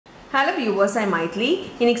Hello viewers, I am Maithili.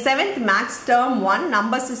 In 7th Max Term 1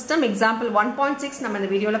 Number System Example 1.6 நம்ம இந்த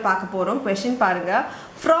வீடியோல பார்க்க போறோம். Question பாருங்க.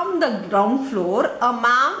 From the ground floor, a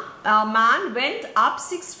man went up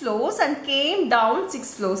 6 floors and came down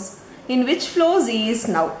 6 floors. In which floors he is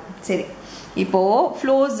now? சரி. இப்போ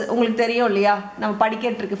floors உங்களுக்கு தெரியும் இல்லையா? நம்ம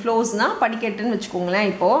படிக்கட்டு இருக்கு. floors-னா படிக்கட்டுன்னு வெச்சுக்கோங்களேன்.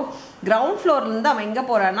 இப்போ ground floor-ல இருந்து அவன் எங்க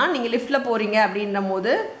போறானா? நீங்க lift-ல போறீங்க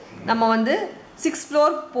அப்படின்றபோது நம்ம வந்து 6 floor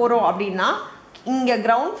போறோம் அப்படினா இங்க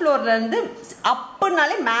கிரவுண்ட் ஃப்ளோர்ல இருந்து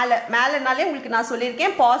அப்பனாலே மேலனாலே உங்களுக்கு நான்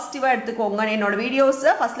சொல்லியிருக்கேன் பாசிட்டிவா எடுத்துக்கோங்க. என்னோட வீடியோஸ்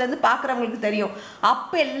ஃபர்ஸ்ட்ல இருந்து பாக்குறவங்களுக்கு தெரியும்.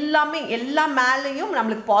 அப்ப எல்லா மேலையும்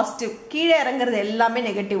நம்மளுக்கு பாசிட்டிவ், கீழே இறங்குறது எல்லாமே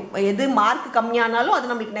நெகட்டிவ். எது மார்க் கம்மியானாலும்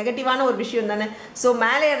அது நம்மளுக்கு நெகட்டிவான ஒரு விஷயம் தானே. ஸோ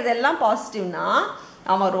மேலே ஏறது எல்லாம் பாசிட்டிவ்னா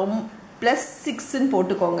அவன் ரொம்ப +6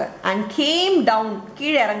 போட்டுக்கோங்க. அண்ட் கேம் டவுன்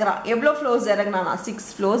கீழே இறங்குறான். எவ்வளோ ஃப்ளோர்ஸ் இறங்கினானா?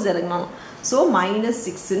 6 ஃப்ளோர்ஸ் இறங்கினான். ஸோ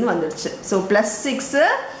 -6 வந்துருச்சு. ஸோ +6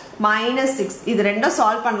 -6 இது ரெண்டும்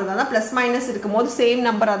சால்வ் பண்றதா தான் பிளஸ் மைனஸ் இருக்கும்போது சேம்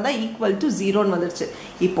நம்பரா இருந்தா ஈக்குவல் டு 0ன்னு வந்துருச்சு.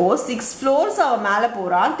 இப்போ 6 ஃப்ளோர்ஸ் அவன் மேலே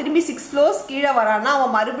போறான், திரும்பி 6 ஃப்ளோர்ஸ் கீழே வரான்னா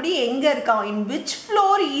அவன் மறுபடியும் எங்க இருக்கான்? In which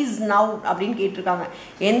floor is now அப்படின்னு கேட்டிருக்காங்க.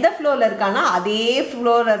 எந்த ஃப்ளோர்ல இருக்கான்னா அதே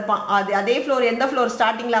ஃப்ளோர்ல இருப்பான். அதே ஃப்ளோர் எந்த ஃப்ளோர்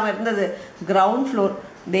ஸ்டார்டிங்ல அவன் இருந்தது? Ground floor.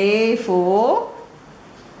 therefore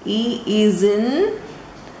he is in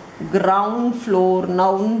ground floor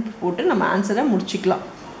now போட்டு நம்ம ஆன்சரை முடிச்சுக்கலாம்.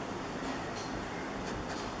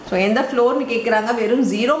 ஸோ எந்த ஃப்ளோர்னு கேட்குறாங்க, வெறும்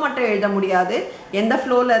 0 மட்டும் எழுத முடியாது. எந்த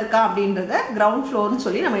ஃப்ளோரில் இருக்கா அப்படின்றத கிரவுண்ட் ஃப்ளோர்னு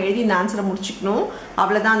சொல்லி நம்ம எழுதி இந்த ஆன்சரை முடிச்சுக்கணும்.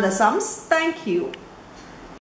 அவ்வளோதான் அந்த சம்ஸ். தேங்க்யூ.